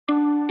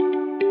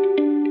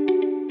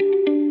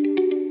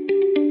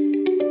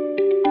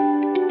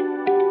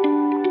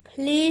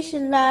Please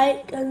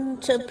like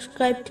and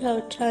subscribe to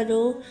our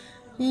channel.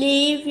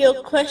 Leave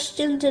your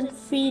questions and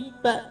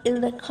feedback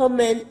in the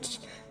comments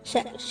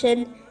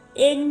section.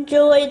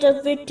 Enjoy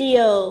the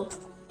video.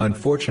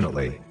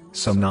 Unfortunately,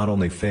 some not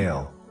only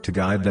fail to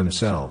guide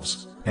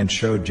themselves and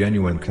show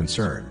genuine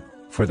concern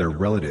for their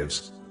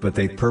relatives, but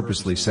they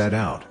purposely set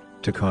out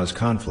to cause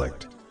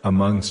conflict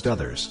amongst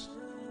others.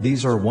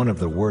 These are one of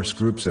the worst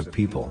groups of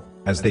people,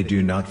 as they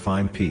do not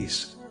find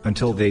peace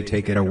until they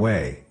take it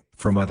away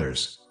from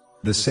others.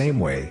 The same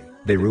way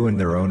they ruin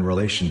their own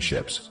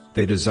relationships,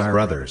 they desire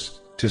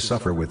others to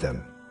suffer with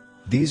them.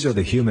 These are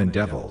the human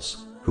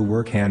devils, who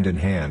work hand in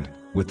hand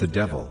with the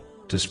devil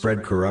to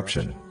spread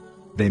corruption.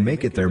 They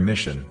make it their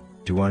mission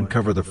to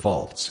uncover the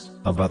faults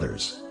of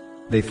others.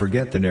 They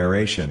forget the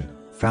narration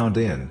found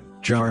in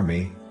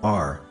Jami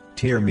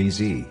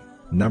Tirmizi,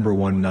 number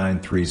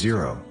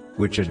 1930,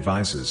 which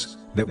advises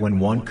that when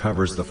one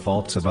covers the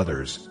faults of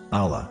others,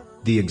 Allah,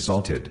 the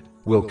Exalted,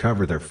 will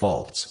cover their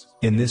faults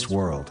in this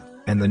world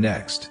and the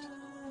next.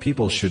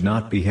 People should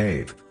not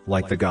behave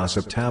like the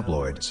gossip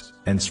tabloids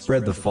and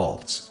spread the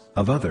faults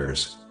of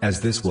others, as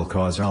this will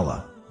cause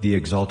Allah, the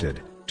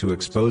Exalted, to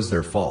expose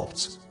their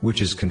faults,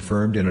 which is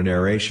confirmed in a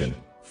narration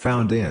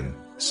found in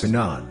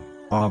Sunan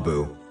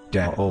Abu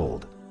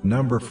Dawud,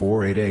 number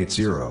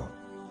 4880.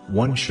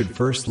 One should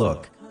first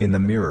look in the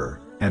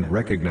mirror and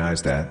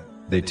recognize that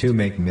they too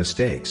make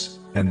mistakes,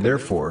 and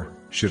therefore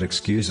should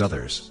excuse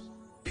others.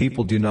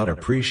 People do not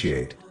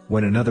appreciate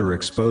when another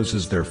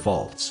exposes their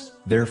faults,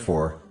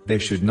 therefore they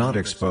should not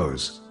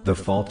expose the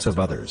faults of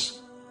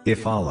others.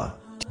 If Allah,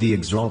 the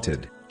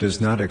Exalted, does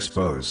not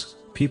expose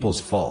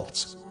people's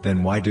faults,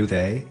 then why do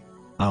they?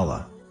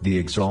 Allah, the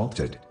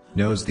Exalted,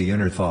 knows the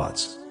inner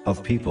thoughts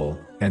of people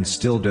and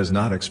still does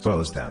not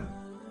expose them.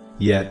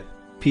 Yet,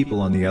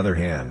 people on the other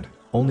hand,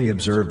 only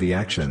observe the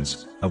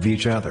actions of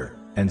each other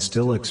and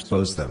still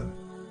expose them.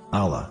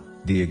 Allah,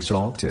 the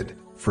Exalted,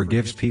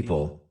 forgives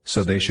people,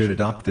 so they should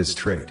adopt this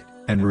trait,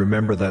 and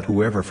remember that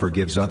whoever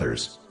forgives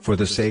others, for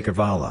the sake of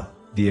Allah,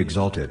 the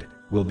Exalted,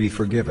 will be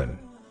forgiven.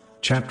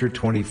 Chapter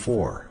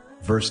 24,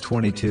 verse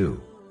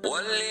 22.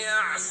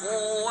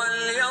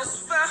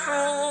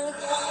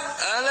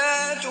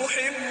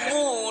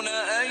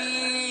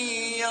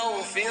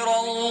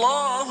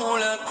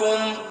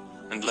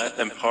 And let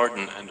them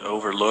pardon and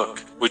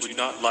overlook. Would you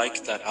not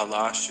like that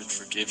Allah should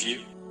forgive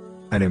you?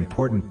 An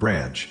important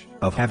branch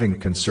of having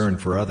concern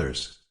for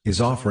others is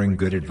offering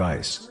good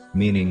advice,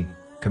 meaning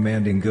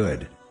commanding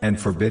good and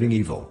forbidding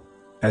evil.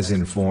 As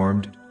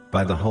informed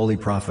by the Holy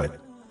Prophet,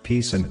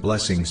 peace and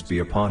blessings be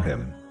upon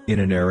him, in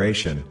a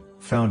narration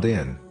found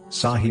in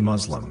Sahih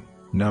Muslim,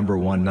 number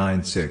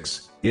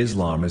 196,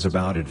 Islam is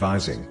about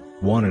advising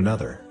one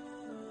another.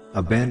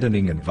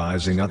 Abandoning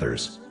advising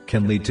others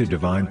can lead to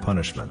divine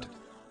punishment.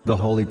 The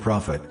Holy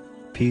Prophet,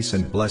 peace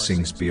and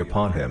blessings be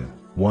upon him,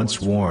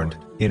 once warned,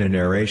 in a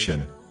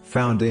narration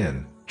found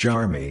in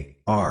Jami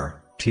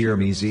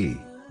Tirmizi,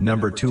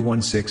 number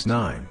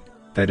 2169,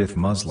 that if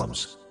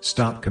Muslims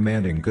stop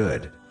commanding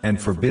good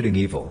and forbidding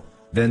evil,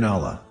 then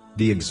Allah,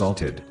 the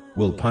Exalted,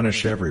 will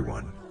punish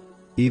everyone.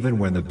 Even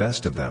when the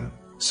best of them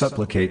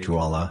supplicate to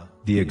Allah,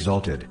 the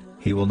Exalted,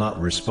 He will not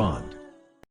respond.